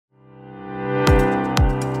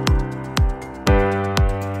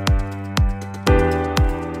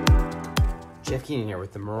Jeff Keenan here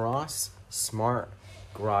with the Meross Smart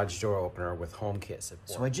Garage Door Opener with HomeKit support.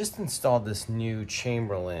 So I just installed this new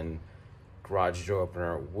Chamberlain garage door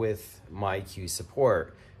opener with MyQ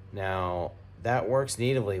support. Now that works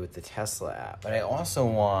natively with the Tesla app, but I also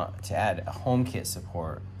want to add a HomeKit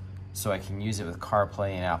support so I can use it with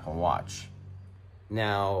Carplay and Apple Watch.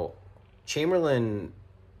 Now Chamberlain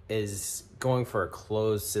is going for a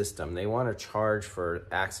closed system. They want to charge for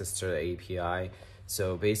access to the API.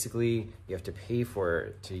 So basically, you have to pay for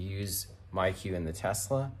it to use MyQ in the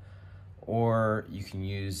Tesla, or you can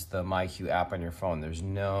use the MyQ app on your phone. There's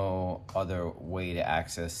no other way to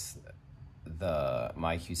access the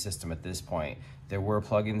MyQ system at this point. There were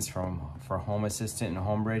plugins for Home Assistant and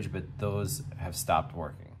HomeBridge, but those have stopped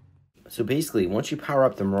working. So basically, once you power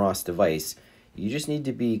up the Meross device, you just need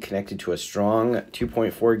to be connected to a strong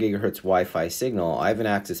 2.4 gigahertz Wi-Fi signal. I have an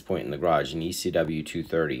access point in the garage, an ECW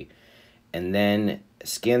 230. And then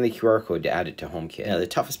scan the QR code to add it to HomeKit. Now, the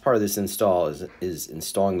toughest part of this install is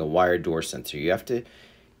installing the wired door sensor. You have to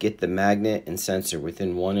get the magnet and sensor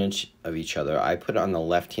within 1 inch of each other. I put it on the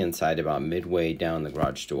left-hand side about midway down the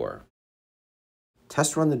garage door.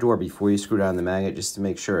 Test run the door before you screw down the magnet just to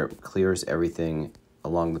make sure it clears everything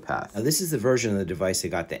along the path. Now, this is the version of the device I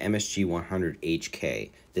got, the MSG100HK.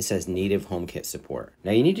 This has native HomeKit support.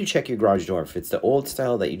 Now, you need to check your garage door. If it's the old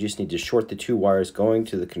style that you just need to short the 2 wires going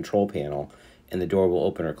to the control panel and the door will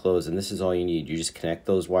open or close, and this is all you need. You just connect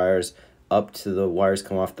those wires up to the wires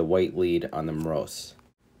come off the white lead on the Meross.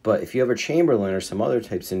 But if you have a Chamberlain or some other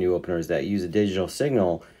types of new openers that use a digital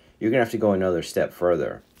signal, you're gonna have to go another step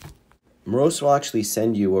further. Meross will actually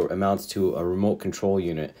send you what amounts to a remote control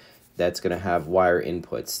unit that's going to have wire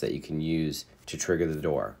inputs that you can use to trigger the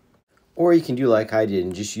door. Or you can do like I did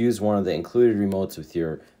and just use one of the included remotes with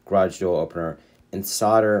your garage door opener and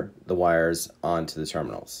solder the wires onto the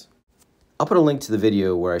terminals. I'll put a link to the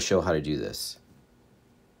video where I show how to do this.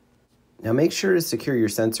 Now make sure to secure your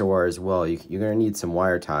sensor wire as well. You're going to need some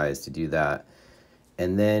wire ties to do that.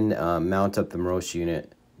 And then mount up the Meross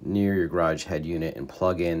unit near your garage head unit and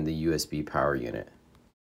plug in the USB power unit.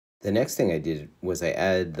 The next thing I did was I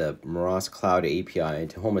added the Meross Cloud API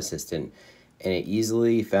to Home Assistant, and it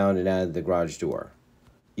easily found and added the garage door.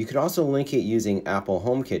 You could also link it using Apple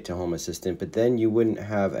HomeKit to Home Assistant, but then you wouldn't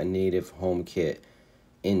have a native HomeKit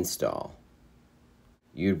install.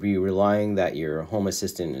 You'd be relying that your Home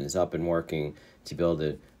Assistant is up and working to be able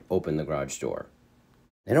to open the garage door.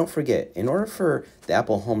 And don't forget, in order for the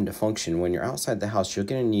Apple Home to function, when you're outside the house, you're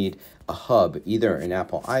going to need a hub, either an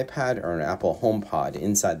Apple iPad or an Apple HomePod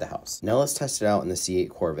inside the house. Now let's test it out in the C8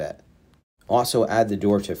 Corvette. Also add the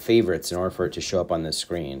door to favorites in order for it to show up on the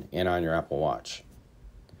screen and on your Apple Watch.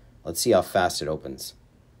 Let's see how fast it opens.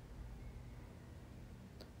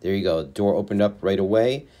 There you go, the door opened up right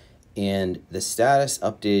away, and the status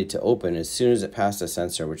updated to open as soon as it passed a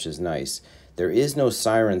sensor, which is nice. There is no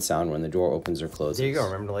siren sound when the door opens or closes. There you go.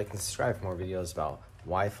 Remember to like and subscribe for more videos about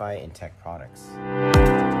Wi-Fi and tech products.